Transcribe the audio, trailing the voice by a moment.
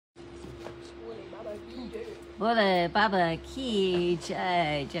Bole Baba Ki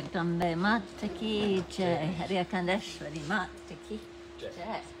Jai, Jagdambe Mata Ki Jai, Hari Akandeshwari Mata Ki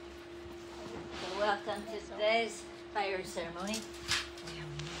Jai. So welcome to today's fire ceremony.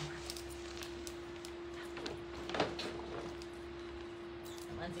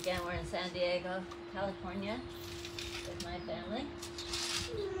 Once again, we're in San Diego, California, with my family.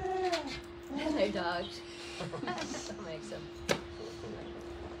 And their dogs. That makes them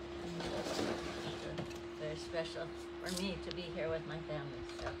very special for me to be here with my family.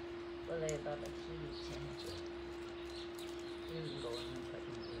 So, Bole Baba Ki Jai.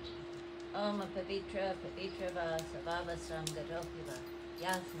 Om Pavitra Pavitra Va Savava Samgadopiva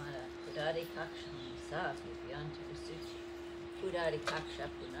Yasmara Kudari Kaksham Sa Pipyanta Vasuchi Kudari Kaksha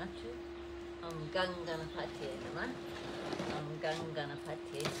Punatu Om Ganganapati Nama Om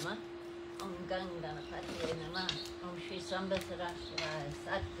Ganganapati Nama Om Ganganapati Nama Om Shri Samba Sarashivaya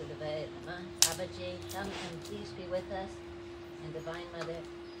Satgurave Nama Babaji, come and please be with us in Divine Mother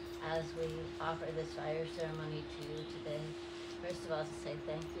as we offer this fire ceremony to you today. First of all, to say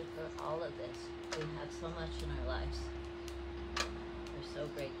thank you for all of this. We have so much in our lives. We're so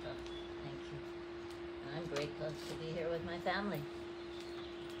grateful. Thank you. And I'm grateful to be here with my family.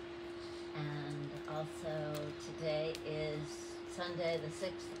 And also today is Sunday the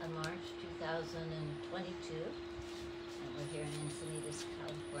 6th of March 2022. And we're here in Encinitas,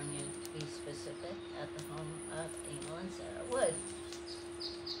 California, to be specific, at the home of Emil and Sarah Wood.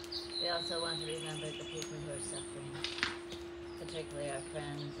 We also want to remember the people who are suffering, particularly our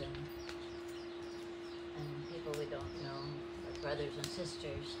friends and people we don't know, our brothers and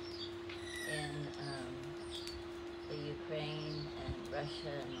sisters in the Ukraine and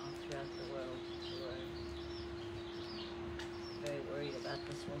Russia and all throughout the world who are very worried about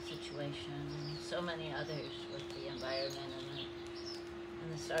this whole situation. So many others with the environment and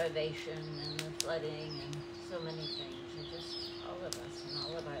the starvation and the flooding and so many things. And just all of us in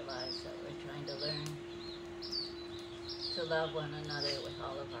all of our lives that we're trying to learn to love one another with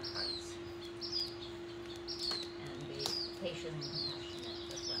all of our hearts and be patient and compassionate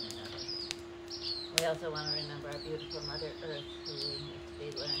with one another. We also want to remember our beautiful Mother Earth, who we need to be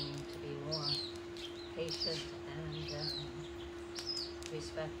learning to be more patient and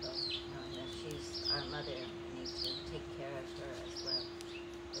respectful, knowing that she's our mother. We need to take care of her as well.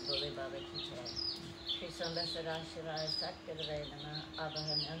 The Bole Baba Ki Jai. Shri Samba Sadashivaya Satgurave Nama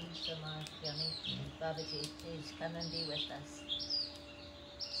Abhahanam Samadhyami. Babaji, please come and be with us.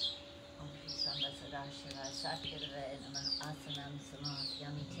 Om Shri Samba Sadashivaya Satgurave Nama Asanam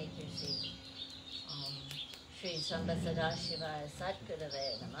Samadhyami. Take your seat. Om Shri Samba Sadashivaya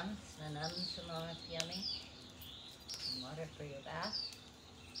Satgurave Nama Snanam Samadhyami. Some water for your bath.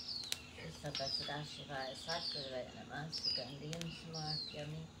 Shri Samba Sadashivaya Satgurave Nama Sugandhiyam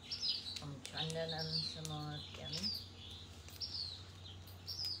Samadhyami. Om Chandanam Samadhyami.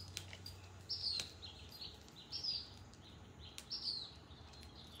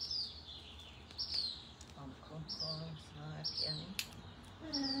 Om Kumkum Samadhyami.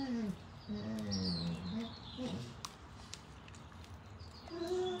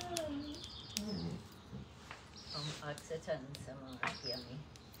 Om Aksatan Samadhyami.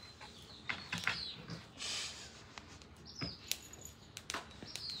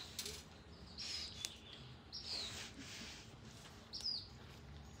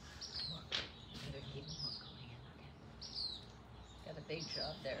 Big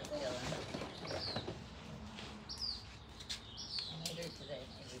job there, Dylan. Later today,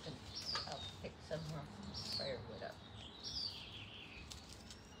 maybe we can help pick some more firewood up.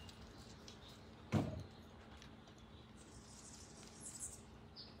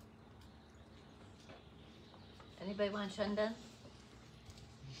 Anybody want Shanda?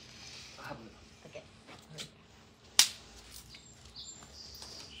 Okay.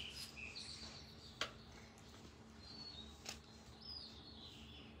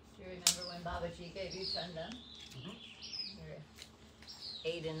 Remember when Babaji gave you Chandan? You were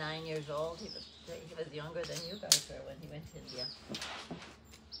 8 and 9 years old. He was younger than you guys were when he went to India.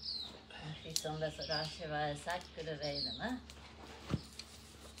 Shri Samba Sadashivaya Satgurave Nama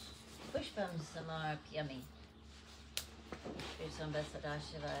Pushpam Samarpyami. Shri Samba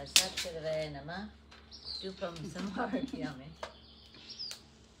Sadashivaya Satgurave Nama Dupam Samarpyami.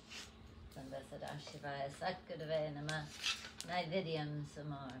 Samba Sadashivaya Satgurave Nama Naividyam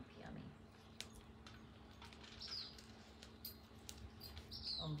Samarpyami.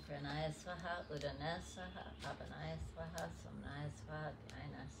 Om Pranaya Swaha, Udana Swaha, Pavanaya Swaha, Somnaya Swaha,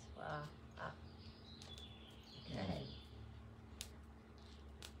 Dhyana Swaha. Okay.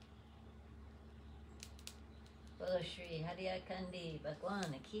 Bolo Shri Hariya Kandi Bhagwan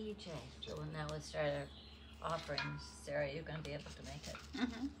Ki Jai. So now we'll start our offerings. Sarah, you're going to be able to make it?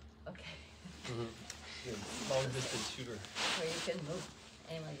 Mm-hmm. Okay. Mm-hmm. Long distance shooter. Or you can move.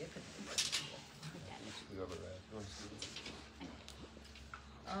 Emil, you can move.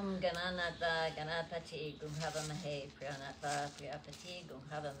 Om Gananatva Ganapati Gumhava Mahe Priyanatva Priyapati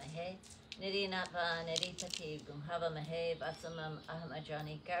Gumhava Mahe Nidinatva Nidipati Gumhava Mahe Vasamam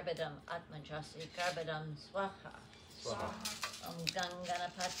Ahamajani Garbadam Atmajasi Garbadam Swaha. Om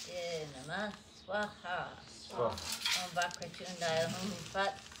Ganganapati Namah Swaha. Om Vakratundaya Hum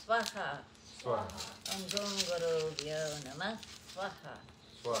Fat Swaha. Om Gunguru Vyo Namah Swaha.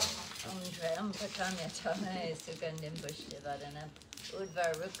 Om Triampakamya Tame Sugandim Bushtivadanam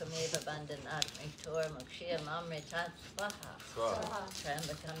Udvar Rukameva Bandanat Mitor Mokshia Mamritat Swaha.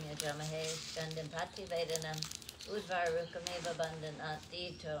 Triambakamya Jamahe Sugandim Pati Vedanam Udvar Rukameva Bandanat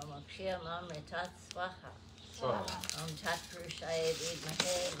Dito Mokshia Mamritat Swaha. Om Tat Purushaya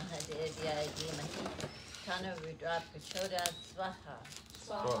Vidmahe Mahadevya Dhimahi Tana Rudra Prachodat Swaha.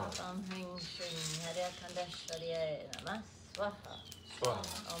 Om Hring Shring Hare Kandashwarya Namah Swaha.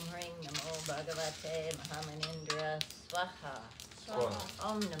 Om Hring Namo Bhagavate Mahamanindra Swaha.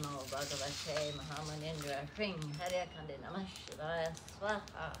 Om Namo Bhagavate Mahamanindra Hring Hare Kandi Namah Shivaya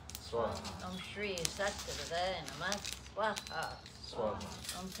Swaha. Om Shri Satyavade Namah Swaha.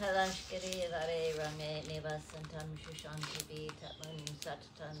 Om Kailashgiri Vare Rame Nivasantam Shushanti Bhi Tatmuni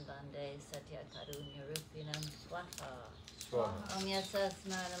Satatan Vande Satya Karunya Rupinam Swaha. Om Yasa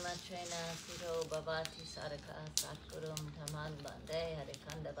Smarnamatrena Sito Bhavati Sadaka Satgurum Taman Bande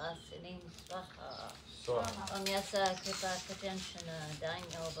Harikanda Vasinim Swaha. Om Yasa Kripa Katenshana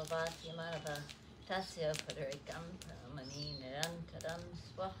Dainyo Bhavati Manava Tasya Padarikam Mani Nirantaram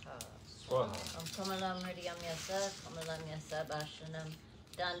Swaha. Om Kamalam Hridiyam Yasa Kamalam Yasa Bhashanam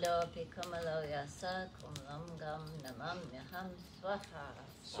Dando Api Kamalo Yasa Kamalam Gam Namam Yaham Swaha.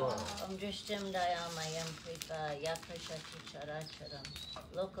 Om Drishtim Dayamayam Kripa Yaprashati Characharam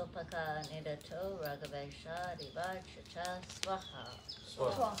Lokopaka Nidato Raghavesha Rivachacha Swaha.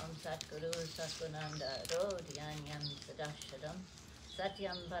 Om Satguru Satgunanda Dhyanyam Sadashadam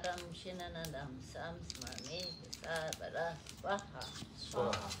Satyam Param Shinanandam Sam Smarmi Hisabara Swaha.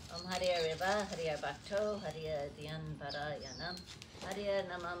 Om Hariya Riva Hariya Bhakto Hariya Dhyan Parayanam Hariya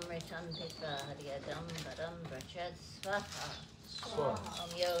Namam Ritam Pika Hariya Dam Param Brachet Swaha.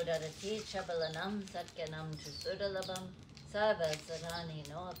 Om Yodadati Chabalanam Satyanam Trusudalabam Sarva Sadhani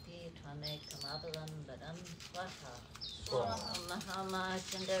Noapi Twame Kamabalam Badam Swaha. Om Mahama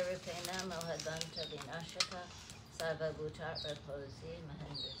Chandarupena Mohadvanta Vinashaka Sarva Bhutat Raposi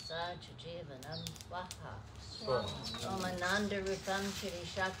Mahendra Chajivanam Swaha. Om Ananda Rupam Chiri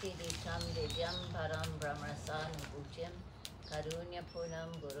Shakti Ditam Didyam Param Brahmrasa Nubhutyam Karunya Purnam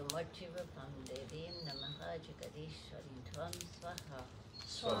Guru Murti Rupam Devim Namaha Jagadishwarim Tvam Swaha.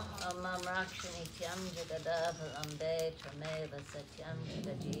 Om Mam Rakshani Tyam Jagada Palambe Trameva Satyam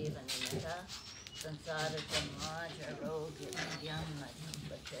Jagajiva Nimata Sansara Jamraja Rogi Madhyam Madhyam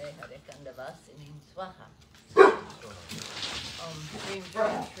Bate Harikanda Vasinim Swaha. Om Shrim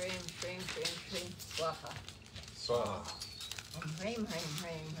Shrim Shrim Shrim Shrim Shrim Swaha. Om Hrim Hrim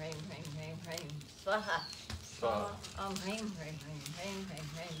Hrim Hrim Hrim Hrim Hrim Swaha. Om Hrim Hrim Hrim Hrim Hrim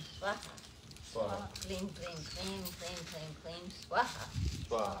Hrim Swaha. Clean, clean, clean, clean, clean, clean, Swaha.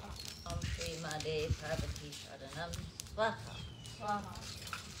 Om Shri Made Parvati Sharanam Swaha.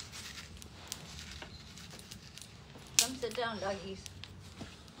 Come sit down, doggies.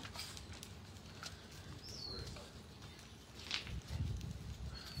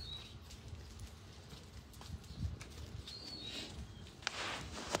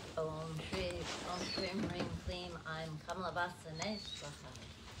 Om Shrim Ring Kleem I'm Kamalavasane Swaha.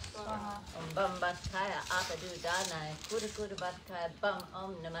 Om Bam Batkaya Apadu Danai Kuda Kuda Batkaya Bam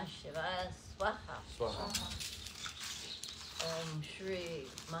Om Namah Shivaya Swaha. Om Shri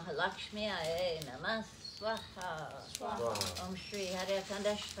Mahalakshmi Aye Namah Swaha. Om Shri Hariya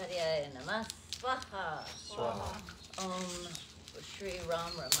Kandashwari Aye Namah Swaha. Om Shri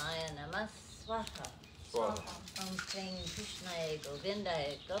Ram Ramaya Namah Swaha. Om Sing Krishnaya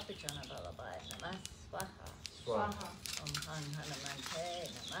Govindaya Gopijana Balabhaya Namah Swaha. Om Han Hanumante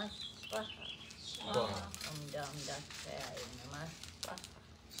Namah Swaha. Om Dam Daksaya Namah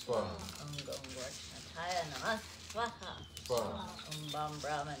Swaha. Om Gongvarchnataya Namah Swaha. Om Bam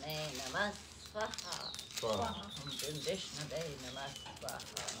Brahmane Namah Swaha. Om Vindishnave Namah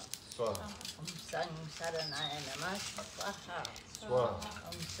Swaha. Om Sang Saranaya Namah Swaha.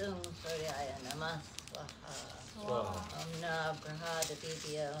 Om Sung Suryaya Namah Swaha. Om Navgrahada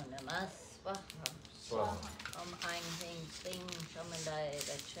Vidya Namah Swaha. Swaha. Aing Hring Sling Shamandaya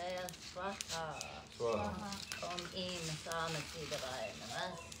Dachaya Swaha. Swaha. Im Samati Devaya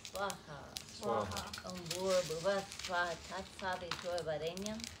Namas Swaha. Swaha. Bur Bhuvat Swaha Tatsavi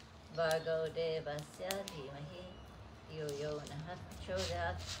Varenyam Vargo Devasya Dhimahi Yo Yo Nahat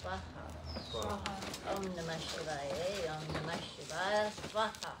Chodat Swaha. Swaha. Om Namah Shivaya, Om Namah Shivaya,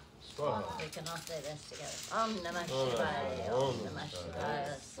 Swaha. Swaha. We can all say this together. Om Namah Shivaya, Om Namah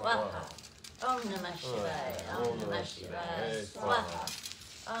Shivaya, Swaha. Om Namah Shivaya, Om Namah Shivaya, Swaha.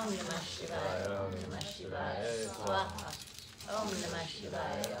 Om Namah Shivaya, Om Namah Shivaya, Swaha. Om Namah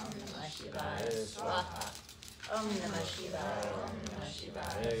Shivaya, Om Namah Shivaya, Swaha. Om Namah Shivaya, Om Namah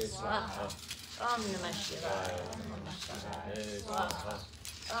Shivaya, Swaha. Om Namah Shivaya, Om Namah Shivaya, Swaha.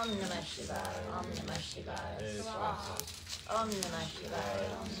 Om Namah Shivaya, Om Namah Shivaya, Swaha. Om Namah Shivaya,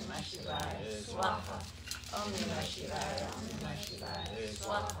 Om Namah Shivaya, Swaha. Om Namah Shivaya, Om Namah Shivaya,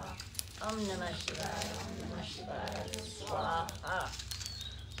 Swaha. Om Namah Shivaya, Om Namah Shivaya, Swaha.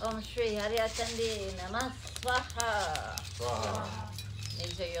 Om Shri Haryatandi Namah Swaha. Swaha.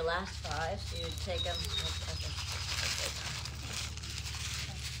 These are your last five, so you take them.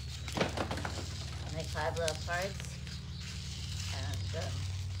 Make 5 little cards and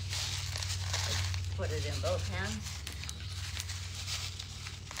put it in both hands.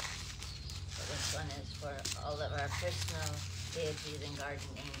 So this one is for all of our personal deities and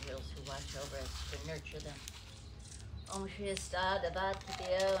guardian angels who watch over us to nurture them. Om Shri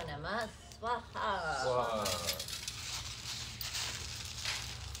Astadabhatibhyo Namah Swaha. Swaha.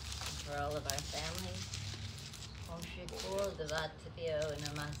 For all of our families. Om Shri Kuldabhatibhyo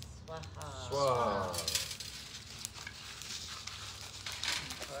Namah Swaha. Swaha.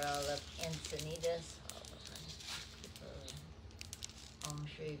 For all of Encinitas, all of our people. Om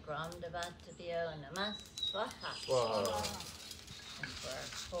Shri Gramdavattabhyo Namah Swaha. Swaha. And for our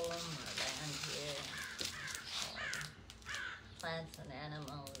home, our land here, all the plants and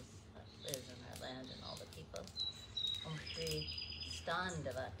animals that live in our land and all the people. Om Shri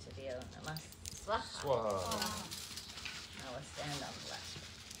Standavattabhyo Namah Swaha. Swaha. Now we'll stand on the left.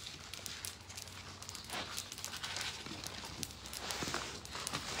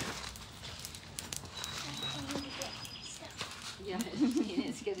 Yeah, he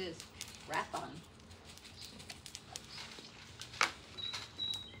needs to get his wrap on.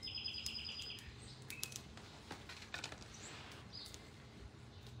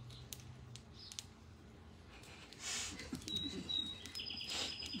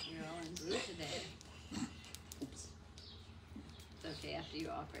 You're all in blue today. Oops. It's okay, after you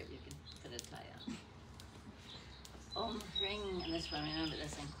operate, you can put a tie on. Om Ring, and this one, remember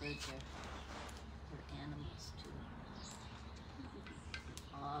this includes your animals too.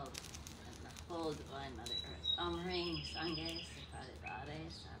 All and the whole Divine Mother Earth. Om Ring Sange Sakarivare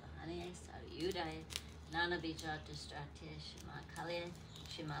Savahane Sarayudaye Nana Bijata Strate Shima Kalye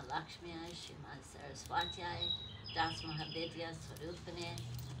Shima Lakshmiya Shima Saraswatyaye Das Mahavidya Swarupane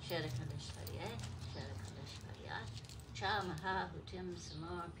Sharakalishvarye Sharakalishvarya Cha Maha Hutim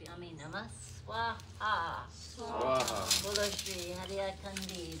Samar Pyami Namah Swaha. Swaha. Bolo Shri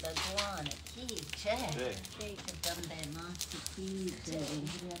Haryakandi Bhagwan Ki Jai. Jai. Kadambe Mata Ki Jai.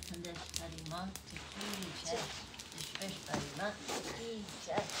 Haryakandeshwari Mata Ki Jai. Vishveshwari Mata Ki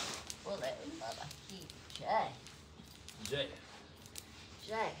Jai. Bolo Baba Ki Jai. Jai.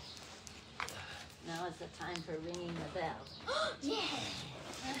 Jai. Now is the time for ringing the bell. Yeah.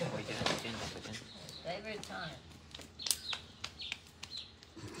 Favorite time.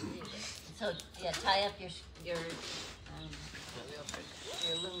 So yeah, tie up your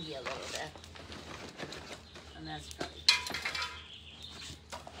lungi a little bit, and that's probably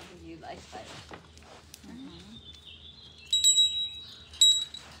you like spider.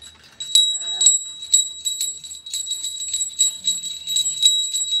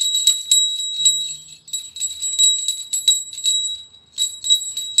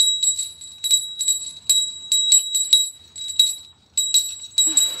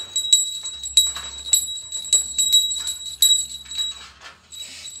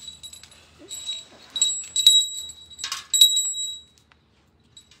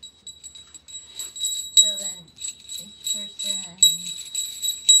 So then each person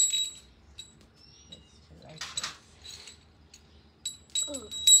gets to like this. Oh.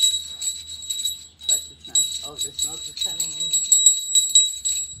 But the smoke. Oh, the smoke is coming in.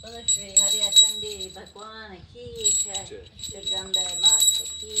 Bolo Shri Haryakandi Bhagwan Ki Jai. Jagambe Mata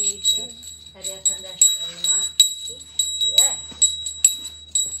Ki Jai. Haryakandeshwari Mata Ki Jai.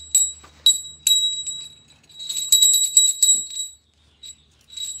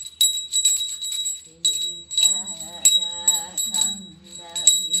 Shri Haryakanda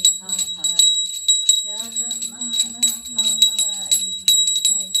Vihari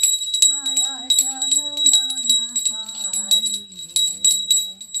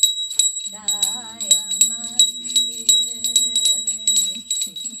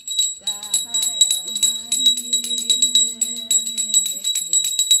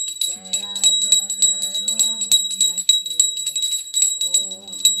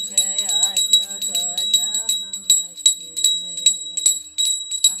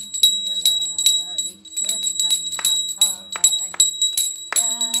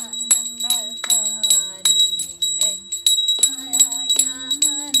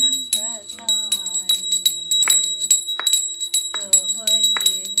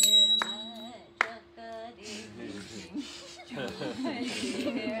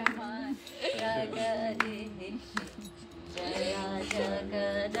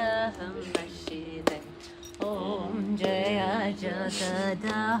Jagadaham Vashide. Om Jaya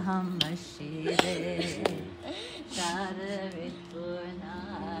Jagadaham Vashide.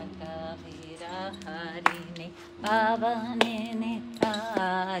 Sarvipurnaka Viraharini Bhavanini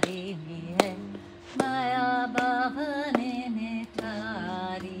Tarini Maya Bhavanini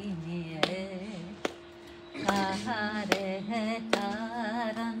Tarini Tahare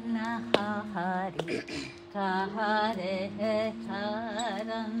Tarana Hari Tahare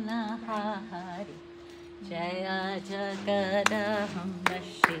Tarana Hari Jaya Jagadaham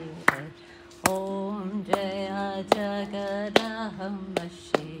Vashide. Om Jaya Jagadaham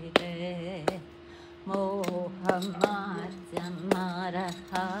Vashide. Mohammad Zamara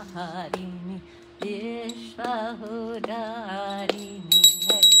Harini Vishwahudarini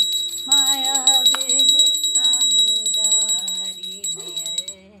Maya Vishwahudarini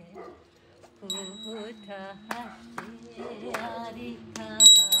Puta Hasti Arika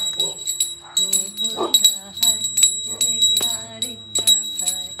Hari Puta Hasti Arika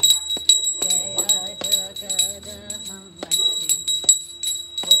Hari Jaya Jagadaham Vashide.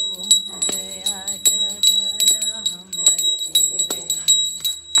 Om Jaya Jagadaham Vashide.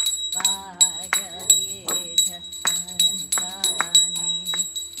 Bhagavita Santani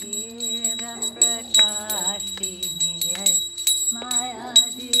Dira Prakashini Maya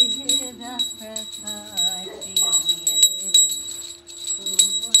Dira Prakashini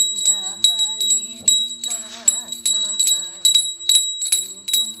Kunda Halini Satahara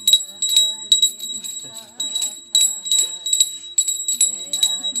Kunda Halini Satahara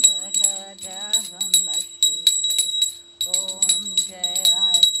Jaya Jagadaham Vashide. Om Jaya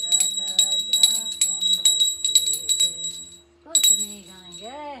Jagadaham Vashide. Go to me,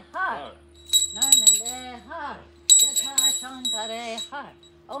 Gange, har. Narmale, har. Jata Shankare, har.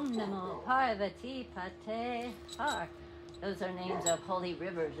 Om Namo Parvati Pate, har. Those are names of holy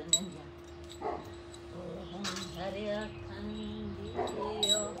rivers in India. Om Hariya Kandi,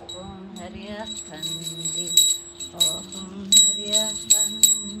 Om Hariya Kandi, Om Hariya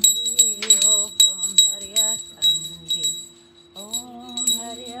Kandi, Om Hariya Kandi, Om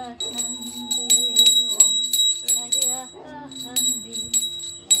Hariya Kandi, Om Hariya Kandi,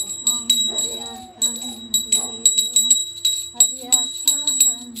 Om Hariya Kandi, Om Hariya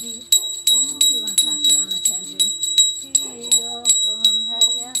Kandi. Oh, you want to pass it on the tangent? Om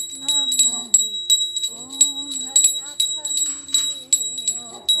Hariya Kandi, Om Hariya Kandi,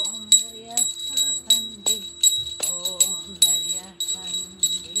 Om Hariya Kandi, Om Hariya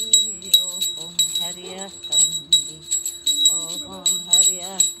Kandi, Om Hariya Kandi, Om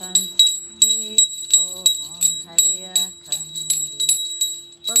Hariya Kandi, Om Hariya Kandi.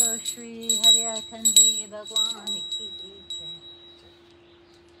 Bolo Shri Hariya Kandi Bhagwan Ki Jai.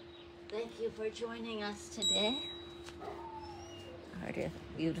 Thank you for joining us today. Our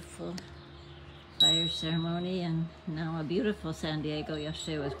beautiful fire ceremony, and now a beautiful San Diego.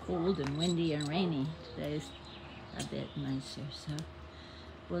 Yesterday was cold and windy and rainy. Today is a bit nicer. So,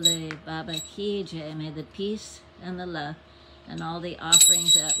 Bole Baba Ki Jai. May the peace and the love and all the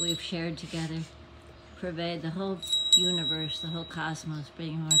offerings that we've shared together pervade the whole universe, the whole cosmos,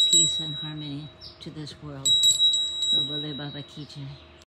 bringing more peace and harmony to this world. So, Bole Baba Ki Jai.